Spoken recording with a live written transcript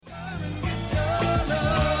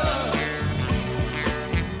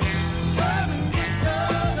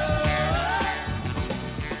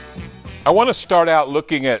I want to start out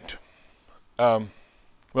looking at, I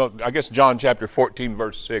guess John chapter 14,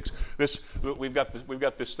 verse 6. We've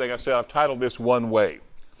got this thing. I said I've titled this "One Way,"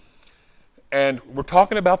 and we're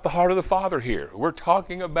talking about the heart of the Father here. We're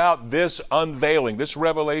talking about this unveiling, this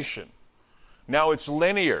revelation. Now it's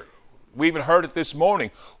linear. We even heard it this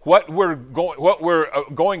morning. What we're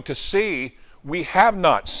going to see, we have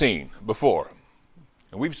not seen before,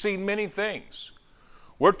 and we've seen many things.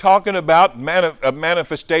 We're talking about a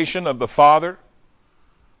manifestation of the Father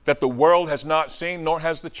that the world has not seen, nor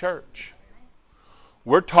has the church.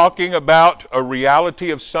 We're talking about a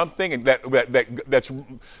reality of something that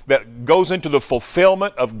goes into the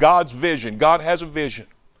fulfillment of God's vision. God has a vision.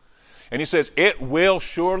 And he says, it will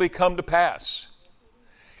surely come to pass.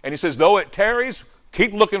 And he says, though it tarries,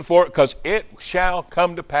 keep looking for it, because it shall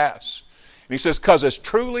come to pass. And he says, because as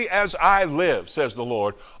truly as I live, says the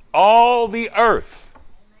Lord, all the earth,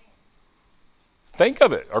 think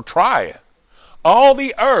of it, or try. All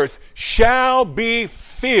the earth shall be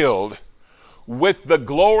filled with the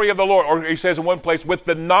glory of the Lord. Or he says in one place, with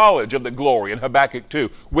the knowledge of the glory in Habakkuk 2.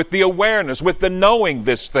 With the awareness, with the knowing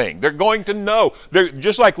this thing. They're going to know. They're,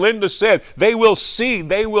 just like Linda said, they will see,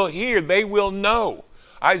 they will hear, they will know.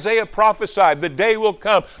 Isaiah prophesied, the day will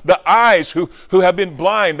come, the eyes who have been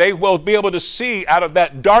blind, they will be able to see out of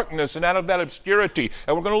that darkness and out of that obscurity.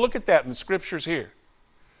 And we're going to look at that in the scriptures here.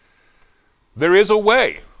 There is a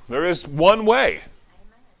way. There is one way.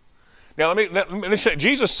 Now, let me say,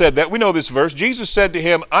 Jesus said that. We know this verse. Jesus said to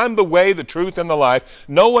him, I'm the way, the truth, and the life.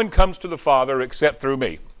 No one comes to the Father except through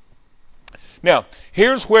me. Now,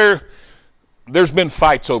 here's where there's been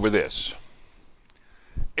fights over this.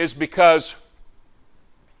 Is because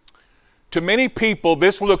to many people,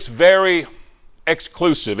 this looks very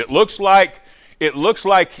exclusive. It looks like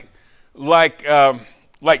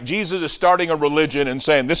Jesus is starting a religion and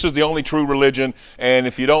saying this is the only true religion, and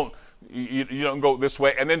if you don't go this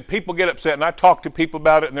way. And then people get upset, and I talk to people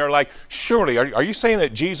about it, and they're like, surely, are you saying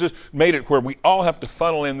that Jesus made it where we all have to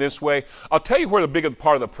funnel in this way? I'll tell you where the bigger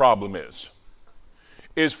part of the problem is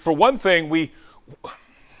for one thing,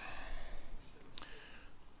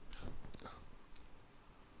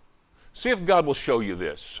 see if God will show you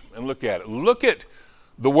this, and look at it. Look at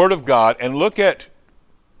the Word of God, and look at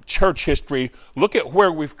church history, look at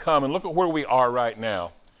where we've come and look at where we are right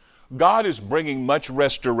now. God is bringing much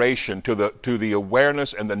restoration to the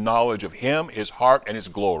awareness and the knowledge of Him, His heart, and His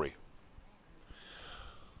glory.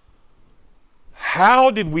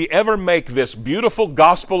 How did we ever make this beautiful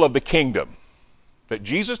gospel of the kingdom that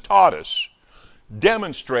Jesus taught us,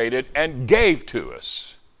 demonstrated, and gave to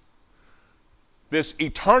us, this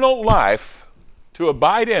eternal life to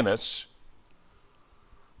abide in us,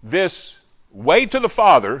 this way to the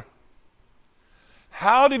Father,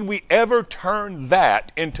 how did we ever turn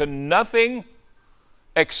that into nothing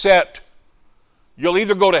except you'll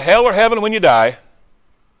either go to hell or heaven when you die,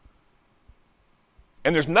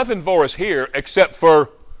 and there's nothing for us here except for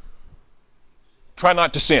try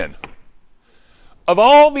not to sin? Of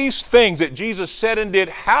all these things that Jesus said and did,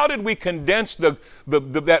 how did we condense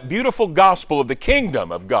that beautiful gospel of the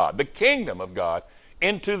kingdom of God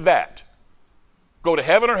into that? Go to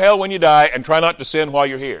heaven or hell when you die, and try not to sin while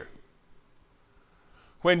you're here.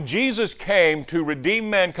 When Jesus came to redeem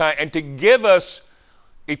mankind and to give us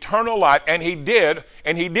eternal life, and He did,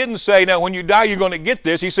 and He didn't say, now when you die you're going to get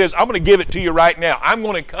this. He says, I'm going to give it to you right now. I'm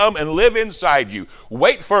going to come and live inside you.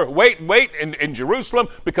 Wait in Jerusalem,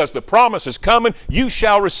 because the promise is coming. You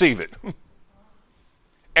shall receive it.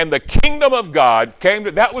 And the kingdom of God came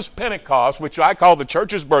that was Pentecost, which I call the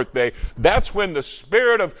church's birthday. That's when the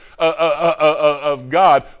Spirit of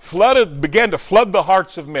God began to flood the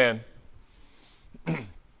hearts of men.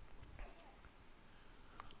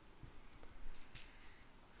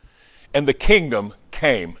 And the kingdom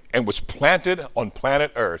came and was planted on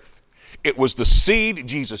planet Earth. It was the seed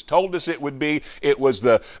Jesus told us it would be. It was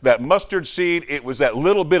that mustard seed. It was that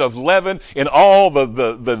little bit of leaven in all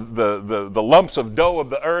the lumps of dough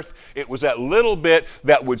of the earth. It was that little bit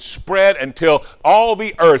that would spread until all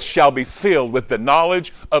the earth shall be filled with the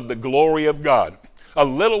knowledge of the glory of God. A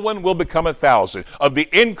little one will become 1,000. Of the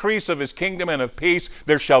increase of His kingdom and of peace,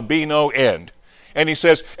 there shall be no end. And He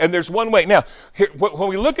says, and there's one way. Now, here, when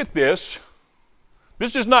we look at this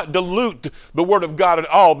does not dilute the Word of God at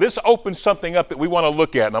all. This opens something up that we want to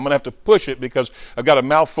look at. And I'm going to have to push it because I've got a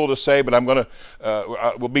mouthful to say, but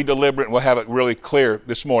we'll be deliberate and we'll have it really clear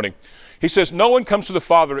this morning. He says, no one comes to the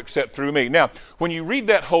Father except through me. Now, when you read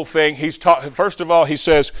that whole thing, first of all, he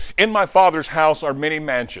says, in my Father's house are many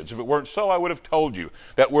mansions. If it weren't so, I would have told you.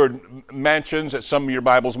 That word mansions, as some of your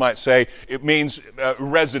Bibles might say, it means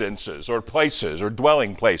residences or places or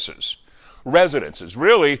dwelling places. residences.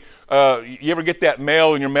 Really, you ever get that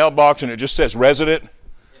mail in your mailbox and it just says resident?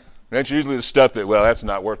 That's usually the stuff that, well, that's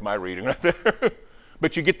not worth my reading right there.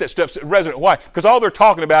 But you get that stuff, resident. Why? Because all they're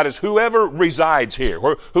talking about is whoever resides here,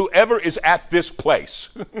 or whoever is at this place.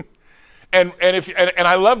 and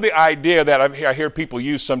I love the idea that I hear people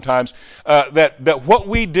use sometimes, that what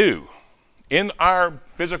we do in our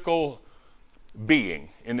physical being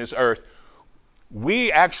in this earth,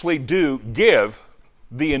 we actually do give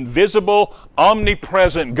the invisible,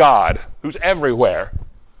 omnipresent God, who's everywhere,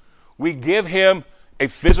 we give him a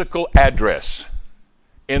physical address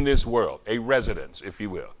in this world, a residence, if you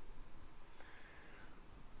will.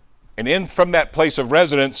 And from that place of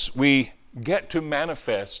residence, we get to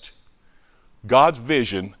manifest God's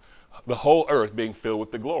vision, the whole earth being filled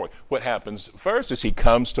with the glory. What happens first is he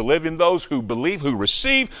comes to live in those who believe,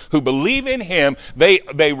 who believe in him.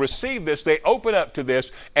 They receive this, they open up to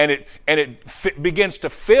this, and it begins to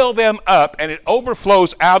fill them up, and it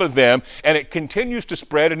overflows out of them, and it continues to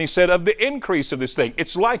spread. And he said of the increase of this thing,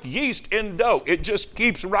 it's like yeast in dough. It just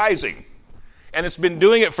keeps rising. And it's been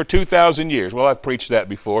doing it for 2,000 years. Well, I've preached that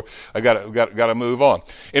before. I got to move on.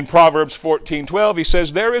 In Proverbs 14:12, he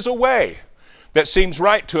says, there is a way that seems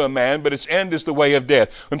right to a man, but its end is the way of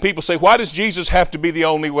death. When people say, why does Jesus have to be the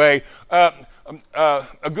only way? A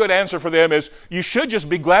good answer for them is, you should just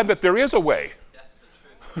be glad that there is a way. That's the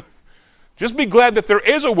truth. Just be glad that there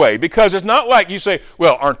is a way, because it's not like you say,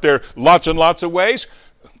 well, aren't there lots and lots of ways?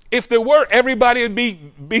 If there were, everybody would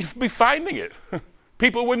be finding it.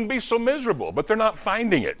 People wouldn't be so miserable, but they're not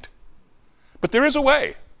finding it. But there is a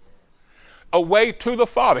way. A way to the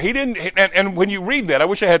Father. He didn't, and when you read that, I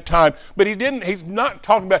wish I had time, but he's not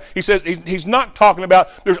talking about, he says, he's not talking about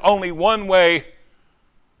there's only one way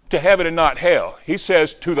to heaven and not hell. He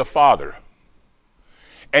says to the Father.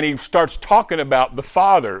 And he starts talking about the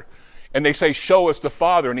Father, and they say, show us the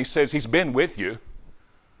Father, and he says, he's been with you.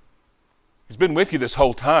 He's been with you this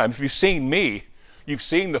whole time. If you've seen me, you've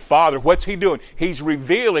seen the Father. What's he doing? He's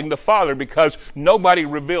revealing the Father, because nobody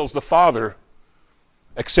reveals the Father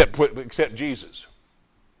except Jesus.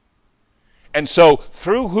 And so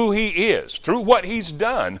through who he is, through what he's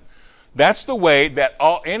done, that's the way that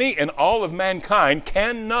any and all of mankind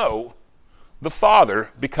can know the Father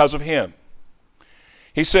because of him.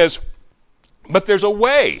 He says, but there's a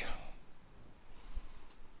way.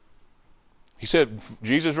 He said,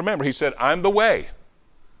 Jesus, remember, he said, I'm the way.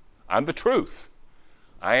 I'm the truth.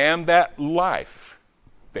 I am that life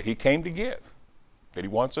that he came to give, that he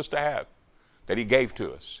wants us to have, that he gave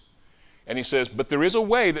to us. And he says, but there is a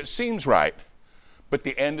way that seems right, but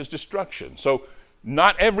the end is destruction. So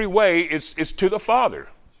not every way is to the Father.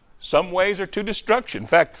 Some ways are to destruction. In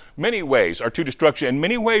fact, many ways are to destruction, and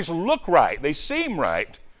many ways look right. They seem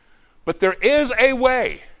right, but there is a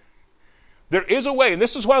way. There is a way, and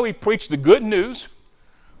this is why we preach the good news.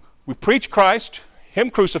 We preach Christ,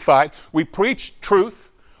 him crucified. We preach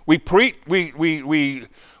truth. We preach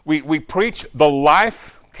the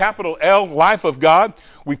life, capital L, life of God.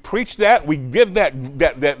 We preach that. We give that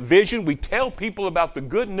vision. We tell people about the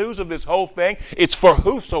good news of this whole thing. It's for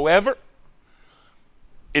whosoever.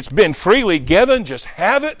 It's been freely given. Just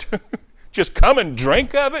have it. Just come and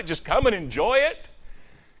drink of it. Just come and enjoy it.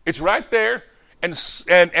 It's right there. And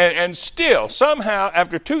still, somehow,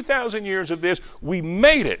 after 2,000 years of this, we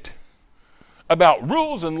made it about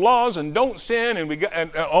rules and laws and don't sin.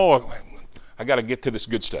 I got to get to this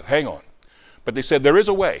good stuff. Hang on. But they said there is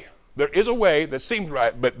a way. There is a way that seems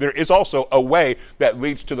right, but there is also a way that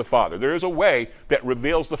leads to the Father. There is a way that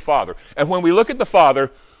reveals the Father. And when we look at the Father,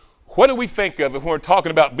 what do we think of when we're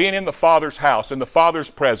talking about being in the Father's house, in the Father's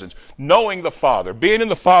presence, knowing the Father, being in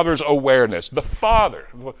the Father's awareness? The Father,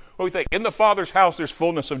 what do we think? In the Father's house, there's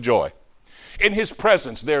fullness of joy. In his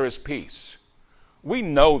presence, there is peace. We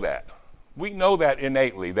know that. We know that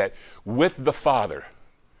innately, that with the Father,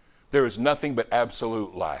 there is nothing but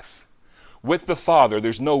absolute life. With the Father,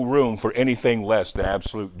 there's no room for anything less than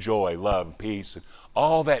absolute joy, love, peace, and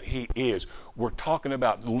all that he is. We're talking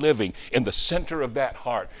about living in the center of that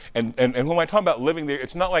heart. And when I talk about living there,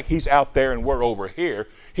 it's not like he's out there and we're over here.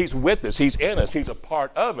 He's with us. He's in us. He's a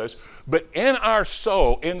part of us. But in our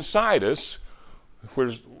soul, inside us,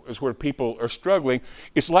 where people are struggling,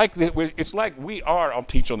 it's like we are, I'll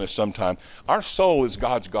teach on this sometime, our soul is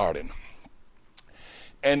God's garden.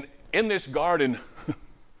 And in this garden,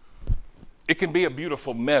 it can be a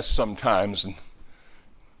beautiful mess sometimes, and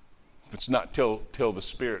it's not till the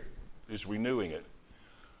Spirit is renewing it.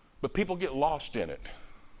 But people get lost in it.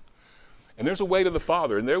 And there's a way to the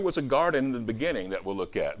Father, and there was a garden in the beginning that we'll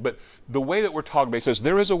look at. But the way that we're talking about, it says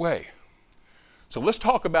there is a way. So let's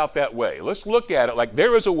talk about that way. Let's look at it like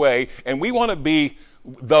there is a way, and we want to be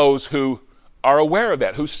those who are aware of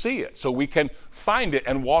that, who see it, so we can find it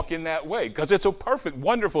and walk in that way, because it's a perfect,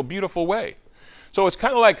 wonderful, beautiful way. So it's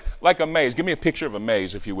kind of like a maze. Give me a picture of a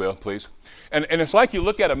maze, if you will, please. And it's like you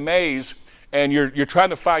look at a maze and you're trying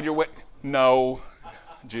to find your way. No,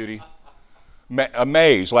 Judy. A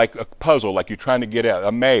maze, like a puzzle, like you're trying to get out.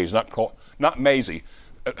 A maze, not mazy.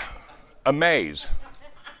 A maze.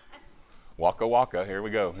 Waka waka. Here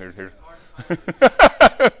we go. Here.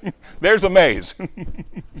 There's a maze.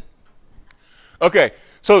 Okay,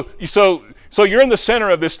 so you're in the center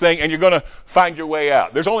of this thing and you're going to find your way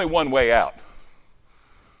out. There's only one way out.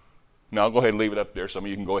 Now, I'll go ahead and leave it up there. Some of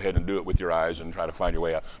you can go ahead and do it with your eyes and try to find your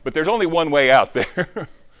way out. But there's only one way out there.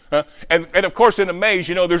 And of course, in a maze,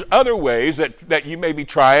 there's other ways that you may be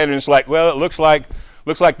trying, and it's like, well, it looks like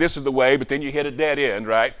this is the way, but then you hit a dead end,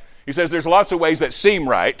 right? He says there's lots of ways that seem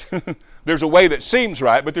right. There's a way that seems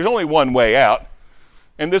right, but there's only one way out.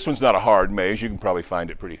 And this one's not a hard maze. You can probably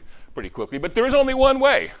find it pretty quickly. But there is only one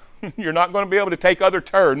way. You're not going to be able to take other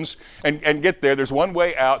turns and get there. There's one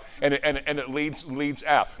way out, and it leads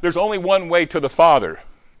out. There's only one way to the Father,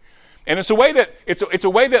 and it's a way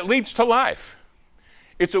that leads to life.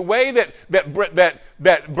 It's a way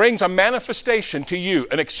that brings a manifestation to you,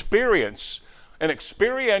 an experience, an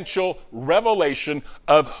experiential revelation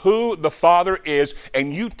of who the Father is,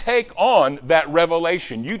 and you take on that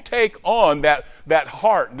revelation. You take on that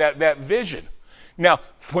heart, that vision. Now,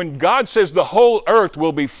 when God says the whole earth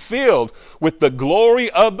will be filled with the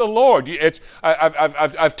glory of the Lord,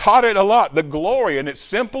 I've taught it a lot, the glory in its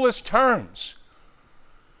simplest terms.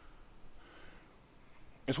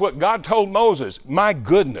 It's what God told Moses, my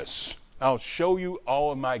goodness, I'll show you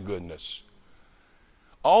all of my goodness.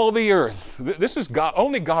 All the earth, this is God,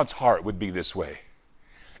 only God's heart would be this way.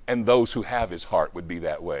 And those who have his heart would be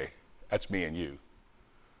that way. That's me and you.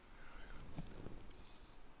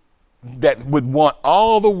 That would want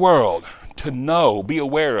all the world to know, be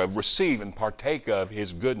aware of, receive, and partake of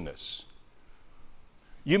his goodness.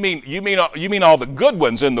 You mean all the good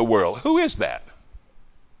ones in the world? Who is that?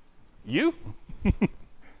 You?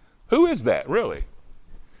 Who is that, really?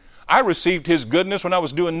 I received his goodness when I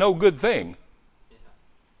was doing no good thing.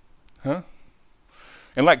 Huh?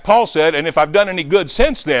 And like Paul said, and if I've done any good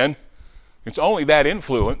since then, it's only that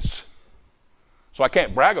influence. So I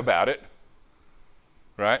can't brag about it.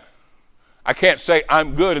 Right? I can't say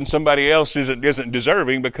I'm good and somebody else isn't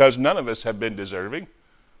deserving, because none of us have been deserving.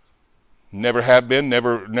 Never have been,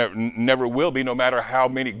 never will be, no matter how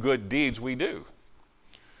many good deeds we do.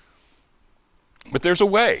 But there's a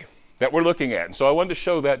way that we're looking at. And so I wanted to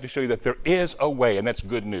show you that there is a way, and that's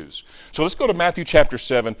good news. So let's go to Matthew chapter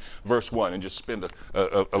 7, verse 1, and just spend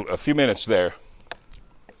a few minutes there.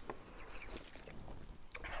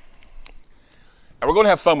 And we're going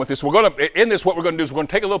to have fun with this. What we're going to do is we're going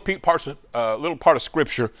to take a little part of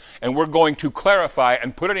Scripture, and we're going to clarify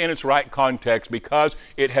and put it in its right context, because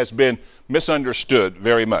it has been misunderstood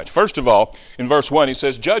very much. First of all, in verse 1, he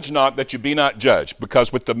says, "Judge not that you be not judged,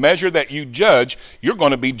 because with the measure that you judge, you're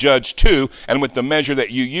going to be judged too, and with the measure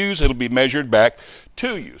that you use, it'll be measured back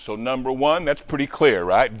to you." So number one, that's pretty clear,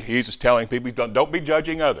 right? He's just telling people, don't be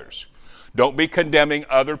judging others. Don't be condemning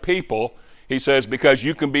other people. He says, because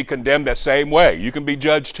you can be condemned that same way. You can be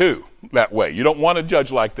judged too that way. You don't want to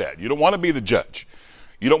judge like that. You don't want to be the judge.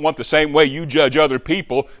 You don't want the same way you judge other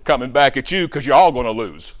people coming back at you, because you're all going to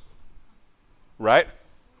lose. Right?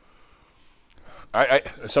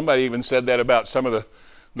 Somebody even said that about some of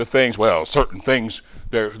the things. Well, certain things,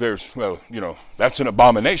 that's an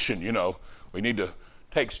abomination, We need to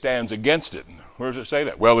take stands against it. Where does it say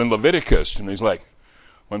that? Well, in Leviticus. And he's like,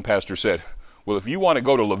 one pastor said, well, if you want to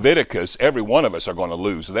go to Leviticus, every one of us are going to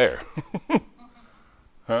lose there.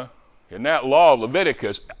 Huh? In that law of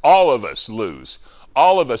Leviticus, all of us lose.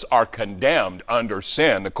 All of us are condemned under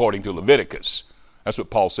sin according to Leviticus. That's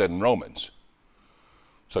what Paul said in Romans.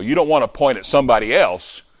 So you don't want to point at somebody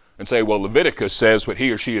else and say, well, Leviticus says what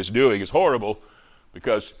he or she is doing is horrible,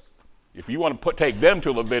 because if you want to take them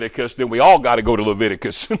to Leviticus, then we all got to go to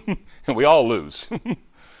Leviticus, and we all lose.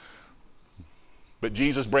 But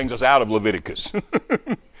Jesus brings us out of Leviticus.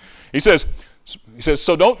 He says,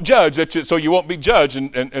 so don't judge so you won't be judged,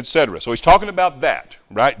 and etc. So he's talking about that,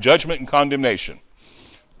 right? Judgment and condemnation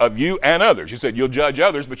of you and others. He said you'll judge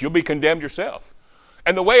others, but you'll be condemned yourself.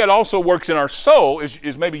 And the way it also works in our soul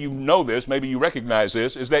is maybe you know this, maybe you recognize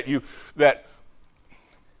this, is that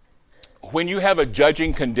when you have a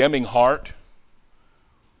judging, condemning heart,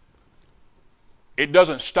 it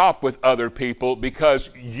doesn't stop with other people,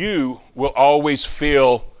 because you will always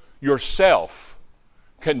feel yourself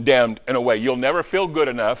condemned in a way. You'll never feel good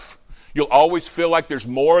enough. You'll always feel like there's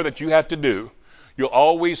more that you have to do. You'll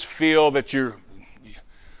always feel that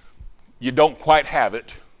you don't quite have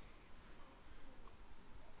it.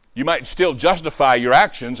 You might still justify your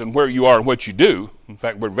actions and where you are and what you do. In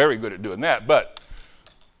fact, we're very good at doing that. But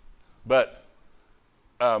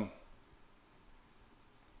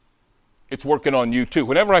it's working on you too.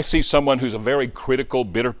 Whenever I see someone who's a very critical,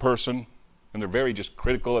 bitter person, and they're very just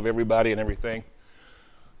critical of everybody and everything,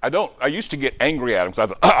 I used to get angry at them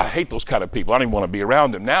because I thought, I hate those kind of people. I don't even want to be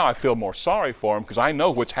around them. Now I feel more sorry for them because I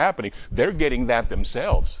know what's happening. They're getting that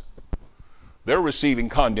themselves. They're receiving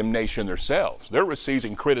condemnation themselves. They're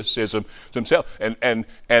receiving criticism themselves. And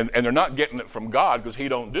they're not getting it from God because he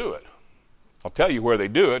don't do it. I'll tell you where they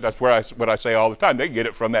do it. That's what I say all the time. They get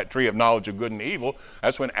it from that tree of knowledge of good and evil.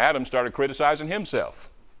 That's when Adam started criticizing himself.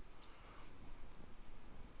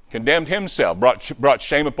 Condemned himself, brought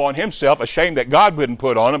shame upon himself, a shame that God wouldn't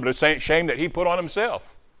put on him, but a shame that he put on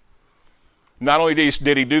himself. Not only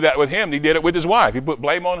did he do that with him, he did it with his wife. He put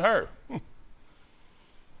blame on her.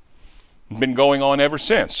 It's been going on ever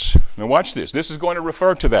since. Now watch this. This is going to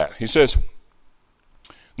refer to that. He says,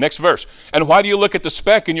 next verse, and why do you look at the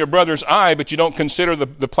speck in your brother's eye, but you don't consider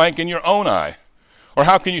the plank in your own eye? Or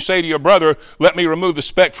how can you say to your brother, let me remove the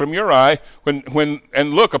speck from your eye,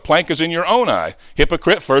 and look, a plank is in your own eye?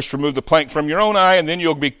 Hypocrite, first remove the plank from your own eye, and then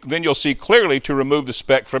you'll see clearly to remove the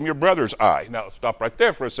speck from your brother's eye. Now, stop right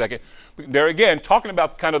there for a second. There again, talking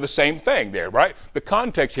about kind of the same thing there, right? The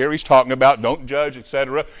context here, he's talking about don't judge,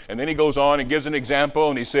 etc. And then he goes on and gives an example,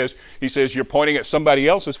 and he says you're pointing at somebody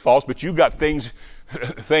else's faults, but you got things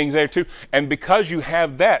there too. And because you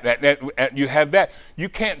have that, you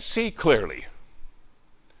can't see clearly.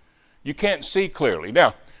 You can't see clearly.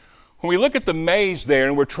 Now, when we look at the maze there,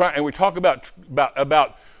 and we talk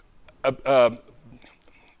about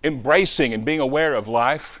embracing and being aware of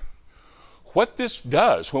life, what this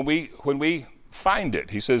does when we find it,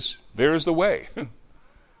 he says, there is the way. And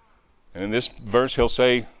in this verse, he'll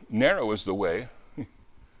say, narrow is the way, and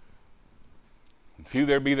few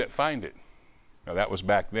there be that find it. Now, that was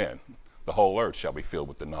back then. The whole earth shall be filled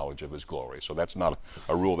with the knowledge of his glory. So that's not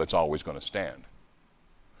a rule that's always going to stand.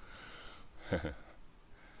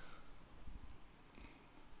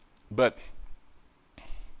 But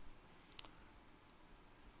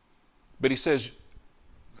he says,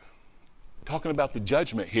 talking about the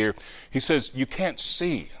judgment here, he says you can't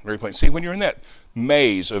see very plain. See, when you're in that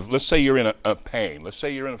maze of, let's say you're in a pain, let's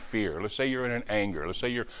say you're in a fear, let's say you're in an anger, let's say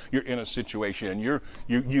you're in a situation and you're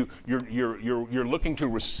looking to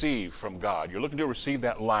receive from God. You're looking to receive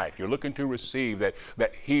that life. You're looking to receive that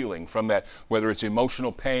healing from that, whether it's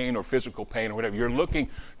emotional pain or physical pain or whatever. You're looking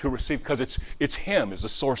to receive because it's Him is the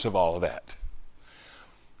source of all of that.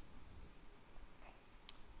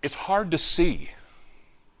 It's hard to see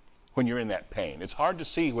when you're in that pain. It's hard to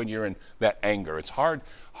see when you're in that anger. It's hard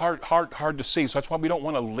to see. So that's why we don't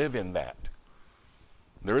want to live in that.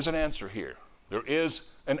 There is an answer here. There is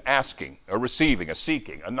an asking, a receiving, a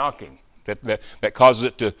seeking, a knocking that causes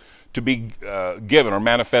it to be given or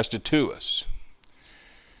manifested to us.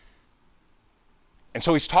 And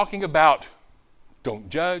so he's talking about don't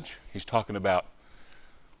judge. He's talking about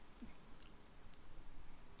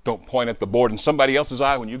don't point at the board in somebody else's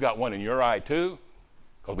eye when you got one in your eye too.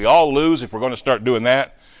 Because we all lose if we're going to start doing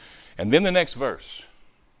that. And then the next verse,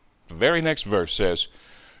 the very next verse says,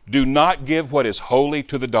 do not give what is holy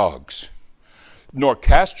to the dogs, nor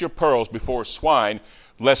cast your pearls before swine,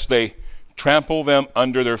 lest they trample them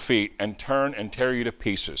under their feet and turn and tear you to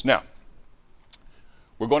pieces. Now,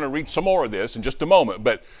 we're going to read some more of this in just a moment,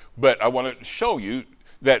 but I want to show you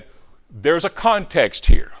that there's a context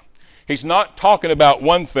here. He's not talking about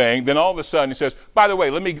one thing, then all of a sudden he says, by the way,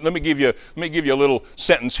 let me give you a little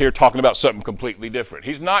sentence here talking about something completely different.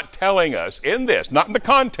 He's not telling us in this, not in the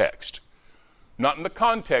context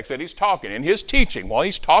that he's talking. In his teaching, while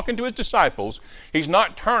he's talking to his disciples, he's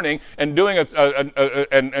not turning and doing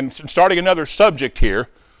and starting another subject here,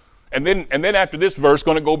 and then after this verse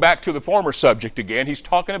going to go back to the former subject again. He's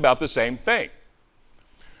talking about the same thing.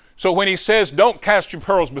 So when he says, don't cast your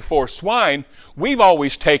pearls before swine, we've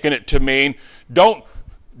always taken it to mean, don't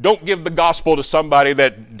give the gospel to somebody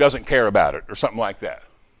that doesn't care about it or something like that.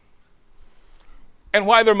 And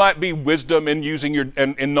why there might be wisdom in using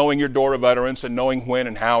in knowing your door of utterance and knowing when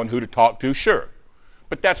and how and who to talk to, sure.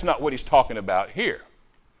 But that's not what he's talking about here.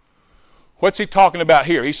 What's he talking about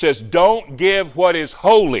here? He says, don't give what is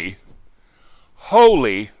holy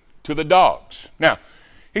to the dogs. Now,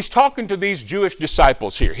 he's talking to these Jewish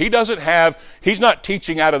disciples here. He's not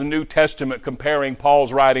teaching out of the New Testament, comparing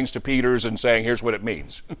Paul's writings to Peter's and saying, here's what it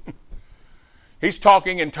means. He's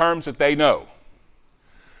talking in terms that they know.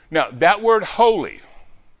 Now, that word holy,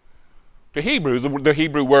 the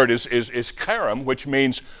Hebrew word is karam, which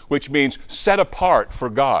means set apart for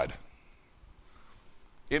God.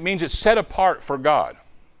 It means it's set apart for God.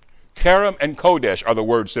 Karam and Kodesh are the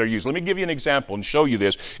words that are used. Let me give you an example and show you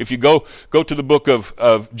this. If you go to the book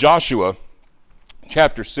of Joshua,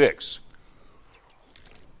 chapter 6,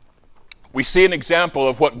 we see an example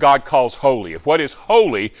of what God calls holy, of what is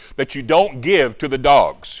holy that you don't give to the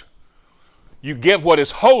dogs. You give what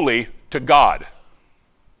is holy to God.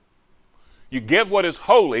 You give what is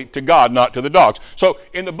holy to God, not to the dogs. So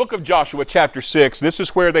in the book of Joshua, chapter 6, this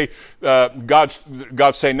is where God's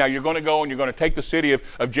saying, now you're going to go and you're going to take the city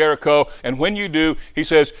of Jericho. And when you do, he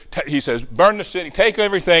says, burn the city, take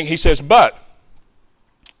everything. He says, but,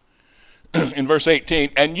 in verse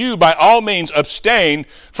 18, and you by all means abstain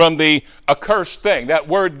from the accursed thing. That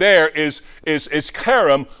word there is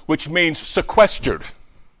karam, which means sequestered.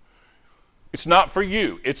 It's not for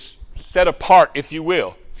you. It's set apart, if you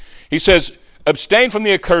will. He says, abstain from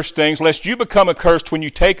the accursed things, lest you become accursed when you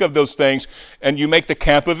take of those things, and you make the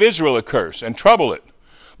camp of Israel a curse, and trouble it.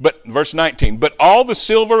 But, verse 19, but all the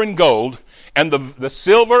silver and gold, and the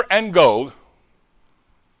silver and gold,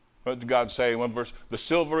 what did God say in one verse? The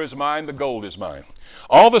silver is mine, the gold is mine.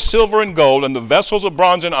 All the silver and gold, and the vessels of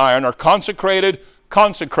bronze and iron are consecrated.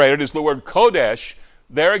 Consecrated is the word kodesh.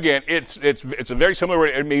 There again, it's a very similar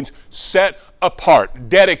word. It means set apart,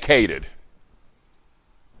 dedicated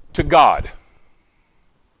to God.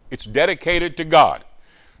 It's dedicated to God.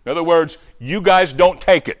 In other words, you guys don't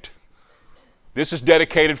take it. This is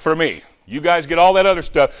dedicated for me. You guys get all that other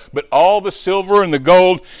stuff, but all the silver and the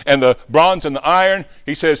gold and the bronze and the iron,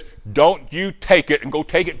 he says, don't you take it and go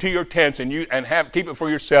take it to your tents and keep it for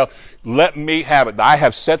yourself. Let me have it. I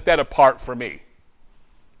have set that apart for me.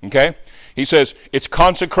 Okay? He says, it's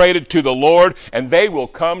consecrated to the Lord, and they will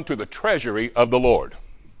come to the treasury of the Lord.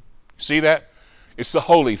 See that? It's the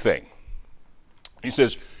holy thing. He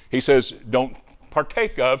says, don't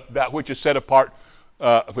partake of that which is set apart,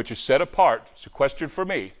 sequestered for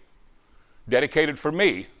me, dedicated for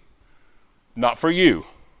me, not for you.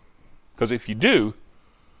 Because if you do,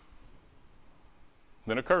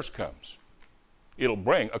 then a curse comes. It'll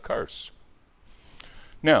bring a curse.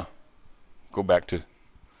 Now, go back to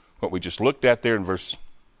what we just looked at there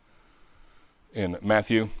in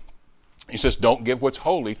Matthew. He says, don't give what's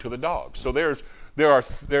holy to the dogs. So there's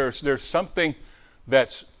something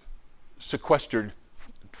that's sequestered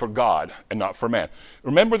for God and not for man.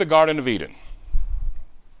 Remember the Garden of Eden.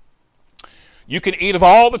 You can eat of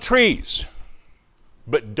all the trees,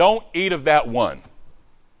 but don't eat of that one.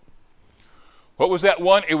 What was that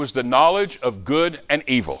one? It was the knowledge of good and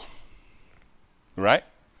evil. Right?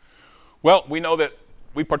 Well, we know that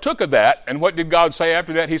we partook of that, and what did God say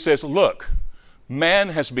after that? He says, look, man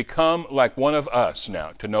has become like one of us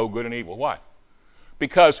now to know good and evil. Why?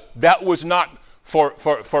 Because that was not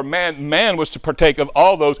for man. Man was to partake of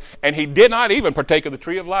all those, and he did not even partake of the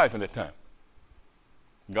tree of life in that time.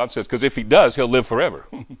 God says, because if he does, he'll live forever.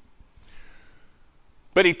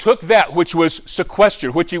 But he took that which was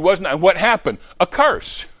sequestered, which he wasn't, and what happened? A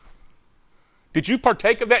curse. Did you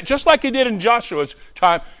partake of that? Just like he did in Joshua's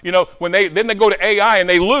time, when they go to Ai and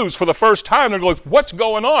they lose for the first time, they're going, what's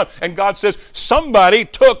going on? And God says, somebody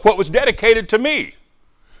took what was dedicated to me.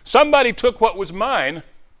 Somebody took what was mine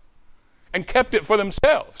and kept it for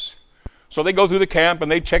themselves. So they go through the camp and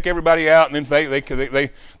they check everybody out, and then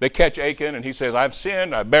they catch Achan, and he says, I've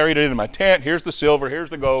sinned, I buried it in my tent, here's the silver, here's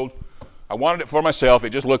the gold. I wanted it for myself,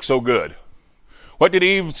 it just looks so good. What did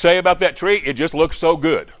Eve say about that tree? It just looks so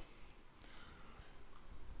good.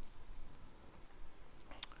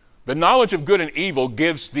 The knowledge of good and evil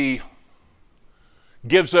gives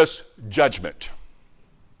us judgment.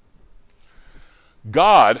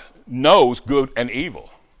 God knows good and evil.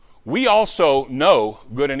 We also know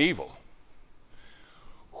good and evil.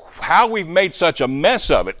 How we've made such a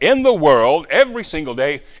mess of it in the world every single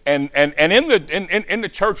day, and in the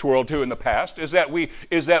church world too in the past, is that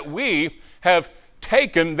we have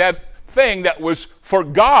taken that thing that was for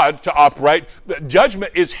God to operate. The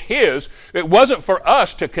judgment is his. It wasn't for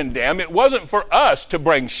us to condemn. It wasn't for us to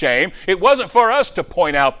bring shame. It wasn't for us to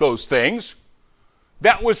point out those things.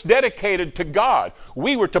 That was dedicated to God.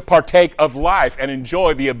 We were to partake of life and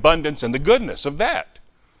enjoy the abundance and the goodness of that.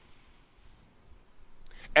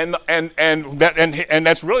 And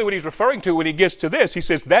that's really what he's referring to when he gets to this. He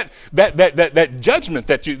says that judgment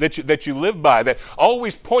that you live by, that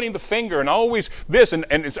always pointing the finger and always this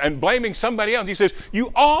and blaming somebody else. He says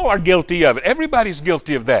you all are guilty of it. Everybody's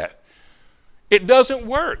guilty of that. It doesn't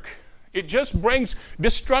work. It just brings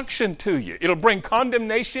destruction to you. It'll bring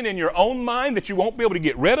condemnation in your own mind that you won't be able to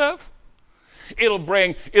get rid of. It'll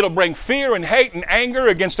bring fear and hate and anger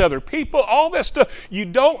against other people. All that stuff. You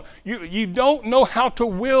don't know how to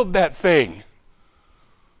wield that thing.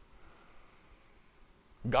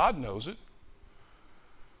 God knows it.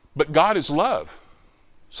 But God is love.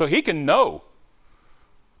 So he can know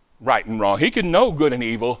right and wrong. He can know good and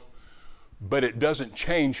evil, but it doesn't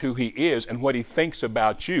change who he is and what he thinks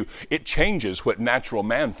about you. It changes what natural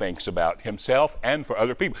man thinks about himself and for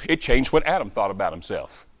other people. It changed what Adam thought about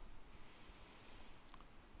himself.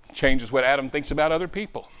 It changes what Adam thinks about other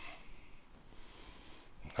people.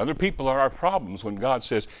 Other people are our problems when God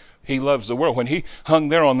says he loves the world. When he hung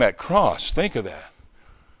there on that cross, think of that.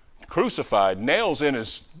 Crucified, nails in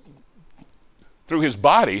through his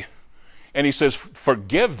body, and he says,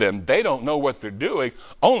 forgive them. They don't know what they're doing.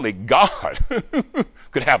 Only God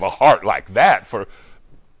could have a heart like that for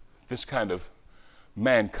this kind of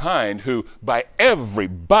mankind who, by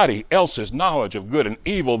everybody else's knowledge of good and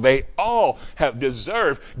evil, they all have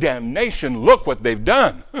deserved damnation. Look what they've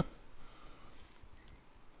done.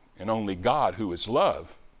 And only God, who is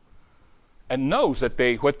love and knows that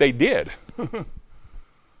what they did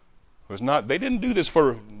was not, they didn't do this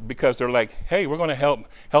because they're like, hey, we're going to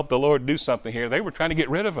help the Lord do something here. They were trying to get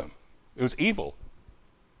rid of him. It was evil.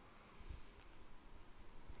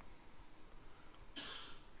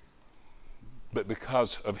 But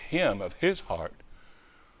because of him, of his heart,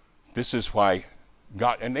 this is why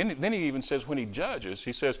God, and then he even says when he judges,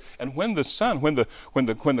 he says, and when the Son, when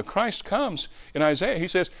the Christ comes in Isaiah, he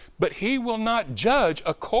says, but he will not judge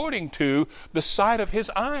according to the sight of his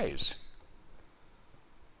eyes.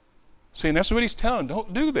 See, and that's what he's telling.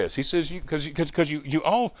 Don't do this. He says, because you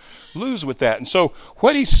all lose with that. And so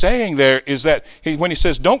what he's saying there is that when he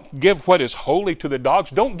says, don't give what is holy to the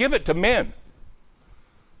dogs, don't give it to men.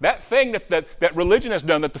 That thing that religion has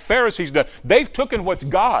done, that the Pharisees done, they've taken what's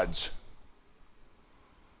God's.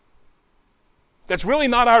 That's really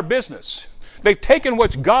not our business. They've taken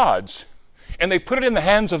what's God's and they put it in the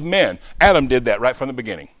hands of men. Adam did that right from the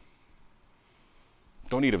beginning.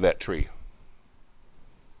 Don't eat of that tree.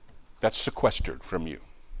 That's sequestered from you.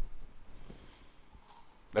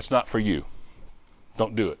 That's not for you.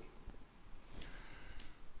 Don't do it.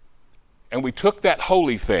 And we took that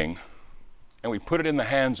holy thing and we put it in the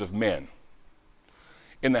hands of men.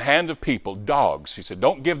 In the hand of people, dogs. He said,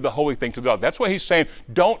 don't give the holy thing to the dog. That's why he's saying,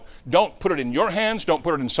 don't put it in your hands. Don't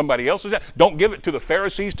put it in somebody else's hands. Don't give it to the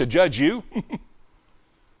Pharisees to judge you.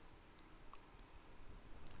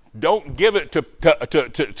 Don't give it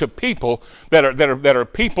to people that are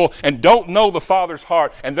people and don't know the Father's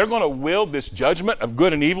heart, and they're going to wield this judgment of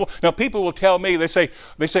good and evil. Now, people will tell me, they say,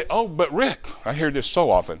 oh, but Rick, I hear this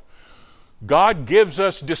so often. God gives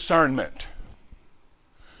us discernment.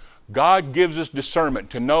 God gives us discernment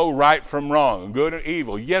to know right from wrong, good and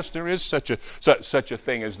evil. Yes, there is such a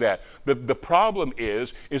thing as that. The problem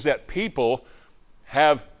is that people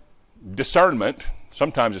have discernment.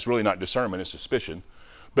 Sometimes it's really not discernment, it's suspicion.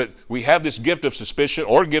 But we have this gift of suspicion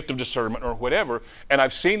or gift of discernment or whatever. And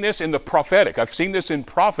I've seen this in the prophetic. I've seen this in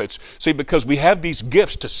prophets. See, because we have these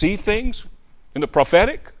gifts to see things in the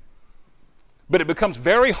prophetic. But it becomes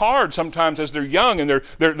very hard sometimes as they're young and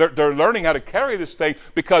they're learning how to carry this thing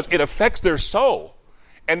because it affects their soul.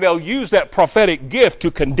 And they'll use that prophetic gift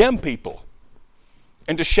to condemn people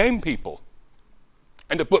and to shame people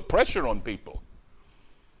and to put pressure on people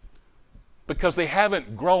because they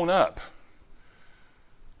haven't grown up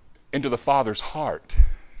into the Father's heart.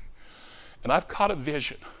 And I've caught a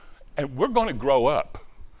vision, and we're going to grow up.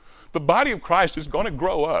 The body of Christ is going to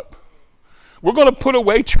grow up. We're going to put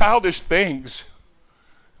away childish things.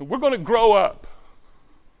 And we're going to grow up.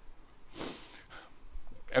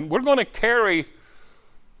 And we're going to carry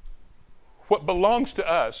what belongs to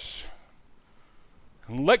us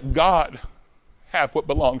and let God have what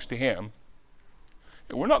belongs to him.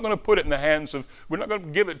 And we're not going to put it in the hands of, we're not going to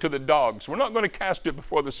give it to the dogs. We're not going to cast it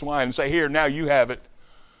before the swine and say, here, now you have it.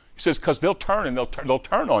 He says, because they'll turn and they'll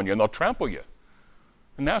turn on you and they'll trample you.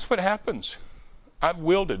 And that's what happens. I've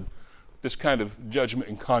wielded this kind of judgment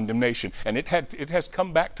and condemnation. And it has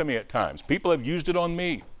come back to me at times. People have used it on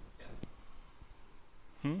me.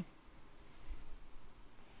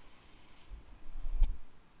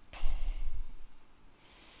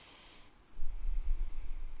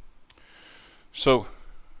 So,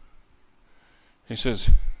 he says,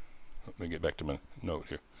 let me get back to my note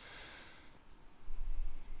here.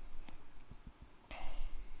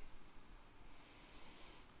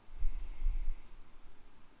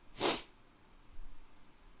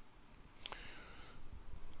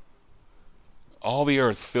 All the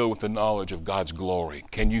earth filled with the knowledge of God's glory.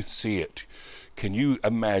 Can you see it? Can you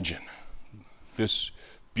imagine this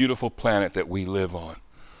beautiful planet that we live on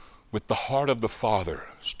with the heart of the Father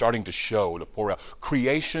starting to show, to pour out.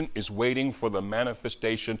 Creation is waiting for the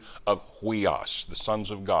manifestation of huios, the sons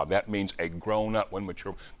of God. That means a grown-up, one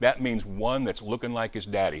mature. That means one that's looking like his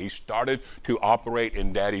daddy. He started to operate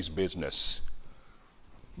in daddy's business.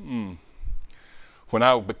 When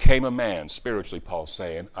I became a man, spiritually, Paul's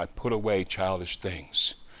saying, I put away childish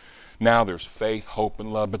things. Now there's faith, hope,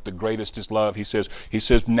 and love, but the greatest is love. He says,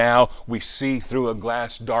 now we see through a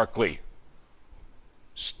glass darkly.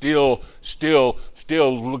 Still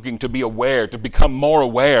looking to be aware, to become more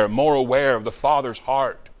aware of the Father's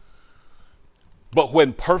heart. But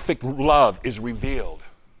when perfect love is revealed,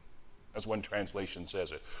 as one translation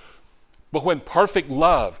says it, but when perfect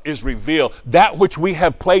love is revealed, that which we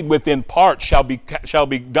have played with in part shall be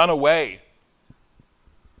done away.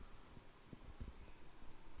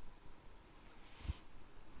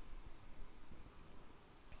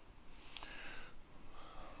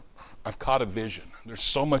 I've caught a vision. There's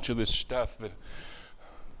so much of this stuff that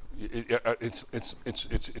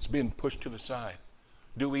it's being pushed to the side.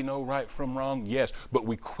 Do we know right from wrong? Yes, but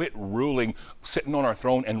we quit ruling, sitting on our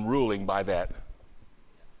throne and ruling by that.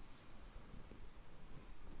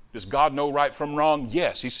 Does God know right from wrong?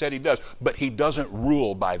 Yes, he said he does, but he doesn't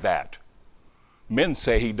rule by that. Men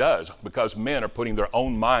say he does because men are putting their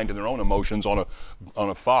own mind and their own emotions on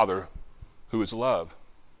a Father who is love.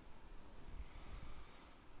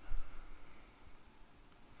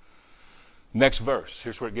 Next verse,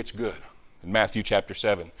 here's where it gets good. In Matthew chapter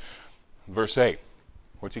 7, verse 8.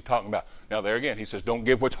 What's he talking about? Now there again, he says, don't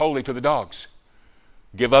give what's holy to the dogs.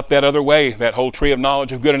 Give up that other way, that whole tree of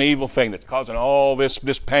knowledge of good and evil thing that's causing all this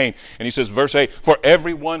pain. And he says, verse 8, for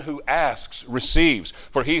everyone who asks receives.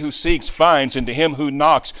 For he who seeks finds, and to him who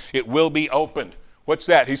knocks it will be opened. What's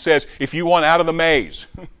that? He says, if you want out of the maze,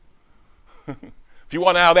 if you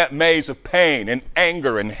want out of that maze of pain and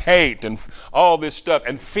anger and hate and all this stuff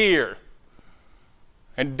and fear,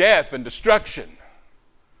 and death and destruction,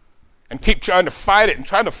 and keep trying to fight it and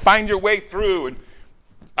trying to find your way through. And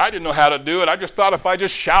I didn't know how to do it. I just thought if I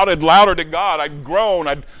just shouted louder to God, I'd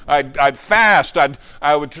groan, I'd fast,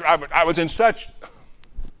 I was in such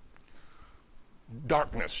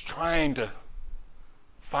darkness trying to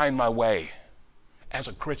find my way as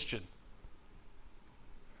a Christian.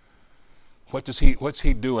 What's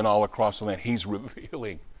he doing all across the land? He's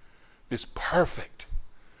revealing this perfect,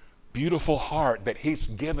 beautiful heart that he's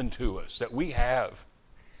given to us, that we have.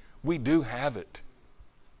 We do have it.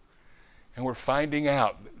 And we're finding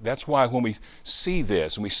out. That's why when we see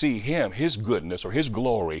this and we see him, his goodness or his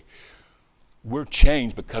glory, we're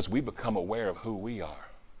changed because we become aware of who we are.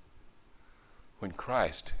 When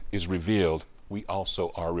Christ is revealed, we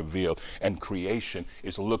also are revealed. And creation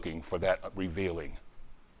is looking for that revealing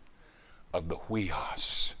of the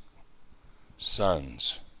huios,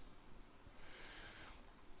 sons.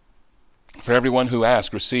 For everyone who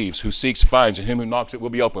asks receives, who seeks finds, and him who knocks it will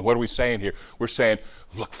be open. What are we saying here? We're saying,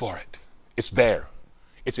 look for it. It's there.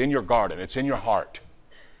 It's in your garden. It's in your heart.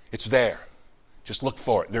 It's there. Just look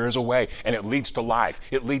for it. There is a way, and it leads to life.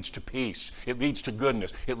 It leads to peace. It leads to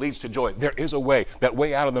goodness. It leads to joy. There is a way. That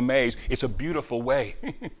way out of the maze, it's a beautiful way.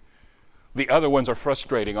 The other ones are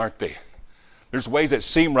frustrating, aren't they? There's ways that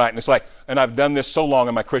seem right, and it's like, and I've done this so long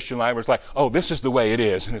in my Christian life, where it's like, oh, this is the way it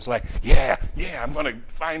is. And it's like, yeah, I'm going to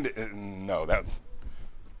find it. No,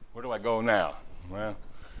 where do I go now? Well,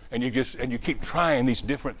 and you keep trying these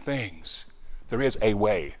different things. There is a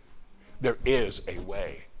way. There is a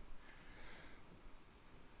way.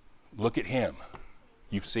 Look at him.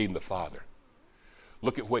 You've seen the Father.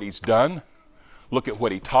 Look at what he's done. Look at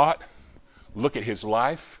what he taught. Look at his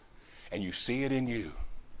life, and you see it in you.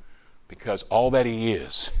 Because all that he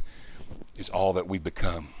is all that we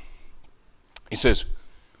become. He says,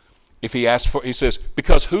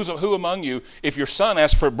 because who among you, if your son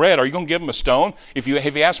asks for bread, are you going to give him a stone? If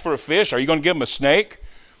he asks for a fish, are you going to give him a snake?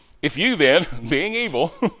 If you then, being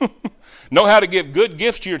evil, know how to give good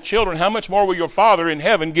gifts to your children, how much more will your Father in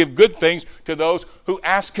heaven give good things to those who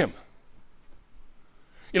ask him?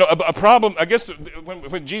 You know, a problem, I guess,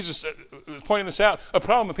 when Jesus is pointing this out, a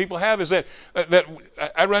problem that people have is that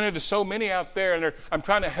I run into so many out there, and I'm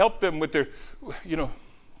trying to help them with their, and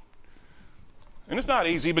it's not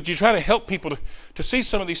easy, but you try to help people to see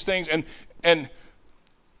some of these things, and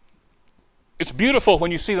it's beautiful when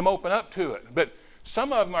you see them open up to it, but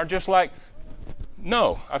some of them are just like,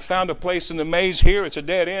 no, I found a place in the maze here, it's a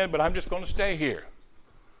dead end, but I'm just going to stay here.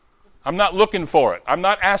 I'm not looking for it. I'm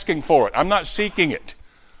not asking for it. I'm not seeking it.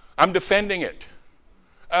 I'm defending it.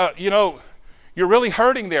 You're really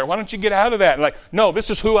hurting there. Why don't you get out of that? Like, no,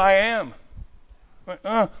 this is who I am.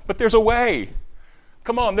 But there's a way.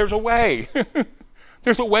 Come on, there's a way.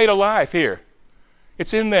 There's a way to life here.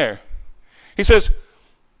 It's in there. He says,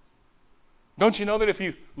 don't you know that if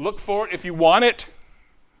you look for it, if you want it,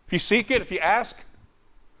 if you seek it, if you ask,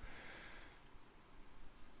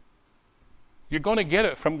 you're going to get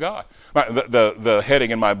it from God. The heading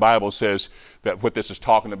in my Bible says that what this is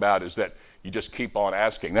talking about is that you just keep on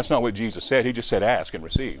asking. That's not what Jesus said. He just said ask and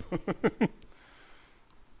receive.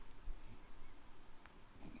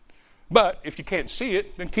 But if you can't see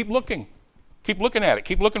it, then keep looking. Keep looking at it.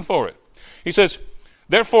 Keep looking for it. He says,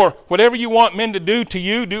 therefore, whatever you want men to do to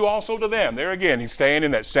you, do also to them. There again, he's staying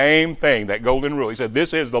in that same thing, that golden rule. He said,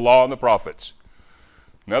 this is the law and the prophets.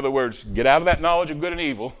 In other words, get out of that knowledge of good and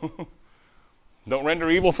evil. Don't render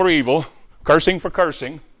evil for evil, cursing for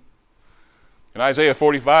cursing. In Isaiah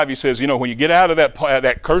 45, he says, when you get out of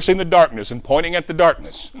that cursing the darkness and pointing at the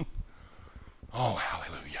darkness. Oh,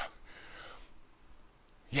 hallelujah.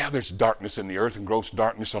 Yeah, there's darkness in the earth and gross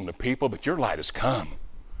darkness on the people, but your light has come.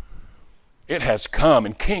 It has come,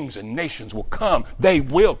 and kings and nations will come. They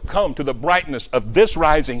will come to the brightness of this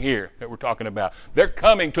rising here that we're talking about. They're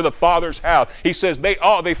coming to the Father's house. He says they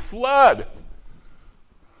flood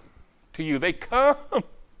to you. They come.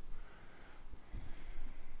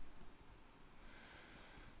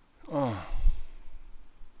 Oh.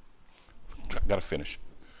 Got to finish.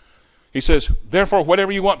 He says, therefore,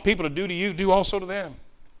 whatever you want people to do to you, do also to them.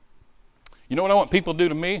 You know what I want people to do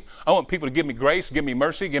to me? I want people to give me grace, give me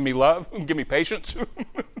mercy, give me love, give me patience.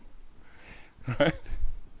 Right?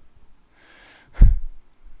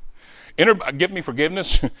 Give me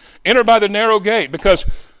forgiveness. Enter by the narrow gate, because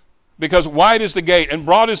wide is the gate and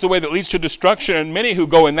broad is the way that leads to destruction, and many who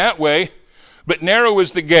go in that way. But narrow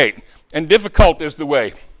is the gate and difficult is the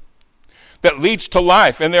way that leads to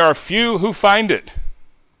life, and there are few who find it.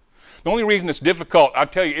 The only reason it's difficult, I'll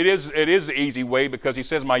tell you, it is the easy way, because he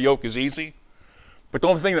says my yoke is easy. But the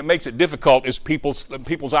only thing that makes it difficult is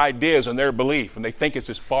people's ideas and their belief, and they think it's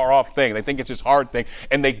this far-off thing. They think it's this hard thing,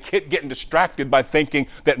 and they keep getting distracted by thinking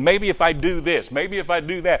that maybe if I do this, maybe if I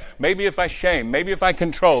do that, maybe if I shame, maybe if I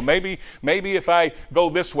control, maybe if I go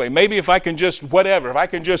this way, maybe if I can just whatever, if I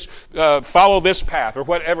can just follow this path or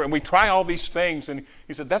whatever. And we try all these things, and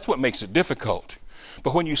he said that's what makes it difficult.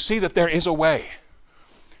 But when you see that there is a way,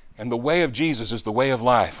 and the way of Jesus is the way of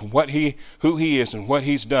life, who he is and what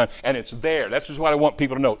he's done. And it's there. That's just what I want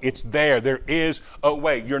people to know. It's there. There is a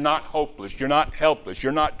way. You're not hopeless. You're not helpless.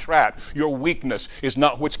 You're not trapped. Your weakness is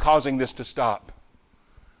not what's causing this to stop.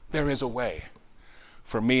 There is a way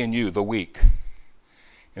for me and you, the weak.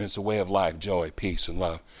 And it's a way of life, joy, peace, and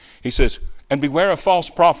love. He says, and beware of false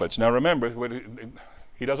prophets. Now remember,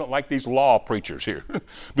 he doesn't like these law preachers here.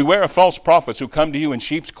 Beware of false prophets who come to you in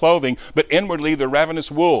sheep's clothing, but inwardly they're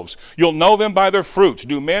ravenous wolves. You'll know them by their fruits.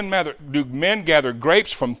 Do men gather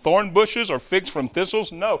grapes from thorn bushes or figs from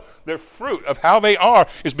thistles? No, their fruit of how they are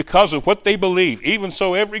is because of what they believe. Even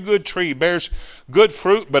so, every good tree bears good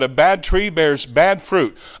fruit, but a bad tree bears bad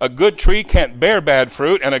fruit. A good tree can't bear bad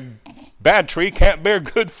fruit, and a bad tree can't bear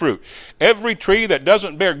good fruit. Every tree that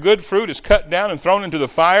doesn't bear good fruit is cut down and thrown into the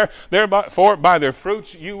fire. Therefore, by their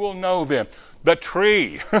fruits you will know them. The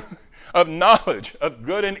tree of knowledge of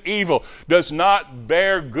good and evil does not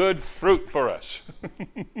bear good fruit for us.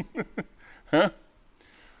 Huh?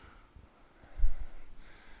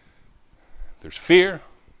 There's fear,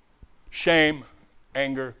 shame,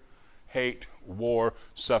 anger, hate, war,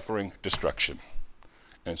 suffering, destruction.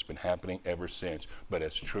 And it's been happening ever since. But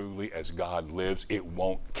as truly as God lives, it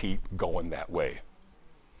won't keep going that way.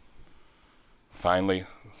 Finally,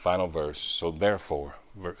 final verse. So therefore,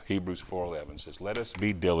 Hebrews 4:11 says, let us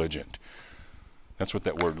be diligent. That's what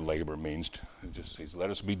that word labor means. It just says,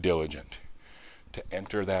 let us be diligent to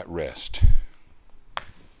enter that rest,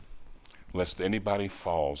 lest anybody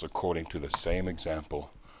falls according to the same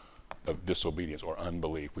example of disobedience or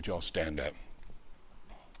unbelief. Would you all stand up?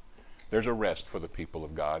 There's a rest for the people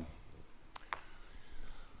of God.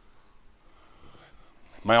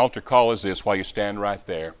 My altar call is this while you stand right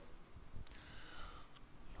there.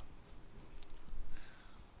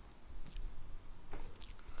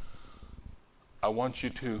 I want you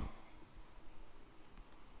to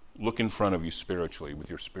look in front of you spiritually with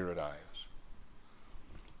your spirit eyes.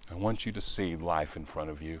 I want you to see life in front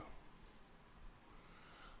of you.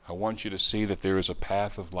 I want you to see that there is a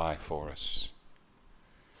path of life for us.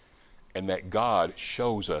 And that God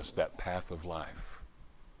shows us that path of life.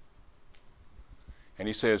 And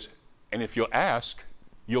he says, and if you'll ask,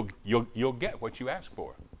 you'll get what you ask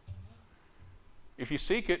for. If you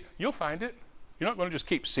seek it, you'll find it. You're not going to just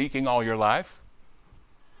keep seeking all your life.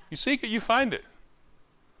 You seek it, you find it.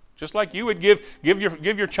 Just like you would give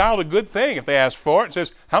your child a good thing if they ask for it. It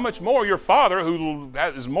says, how much more your Father, who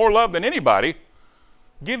has more love than anybody,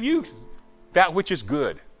 give you That which is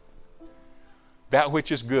good. That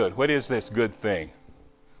which is good. What is this good thing?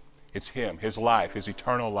 It's Him, His life, His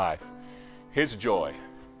eternal life, His joy,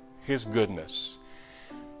 His goodness.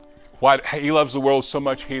 Why He loves the world so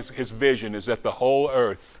much, His vision is that the whole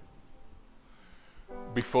earth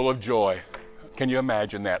be full of joy. Can you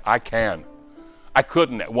imagine that? I can. I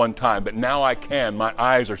couldn't at one time, but now I can. My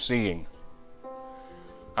eyes are seeing.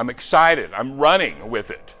 I'm excited. I'm running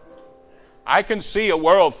with it. I can see a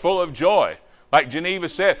world full of joy. Like Geneva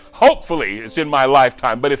said, hopefully it's in my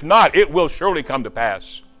lifetime, but if not, it will surely come to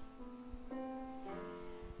pass.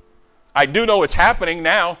 I do know it's happening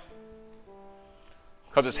now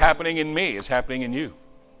because it's happening in me. It's happening in you.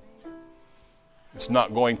 It's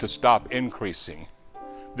not going to stop increasing.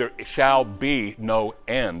 There shall be no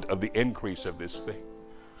end of the increase of this thing.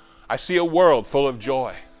 I see a world full of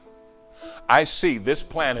joy. I see this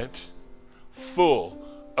planet full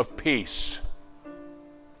of peace.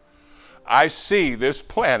 I see this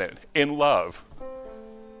planet in love.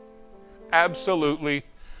 Absolutely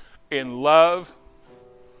in love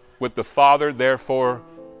with the Father, therefore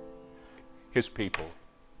His people.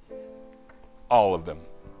 All of them.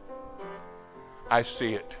 I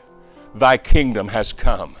see it. Thy kingdom has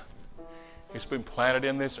come. It's been planted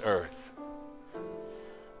in this earth.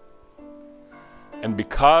 And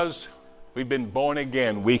because we've been born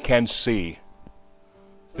again, we can see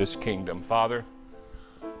this kingdom. Father,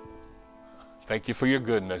 thank you for your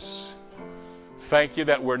goodness. Thank you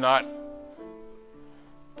that we're not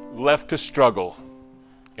left to struggle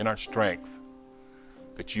in our strength,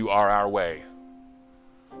 that you are our way.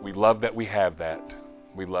 We love that we have that.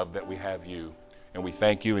 We love that we have you. And we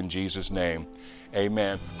thank you in Jesus' name.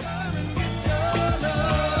 Amen.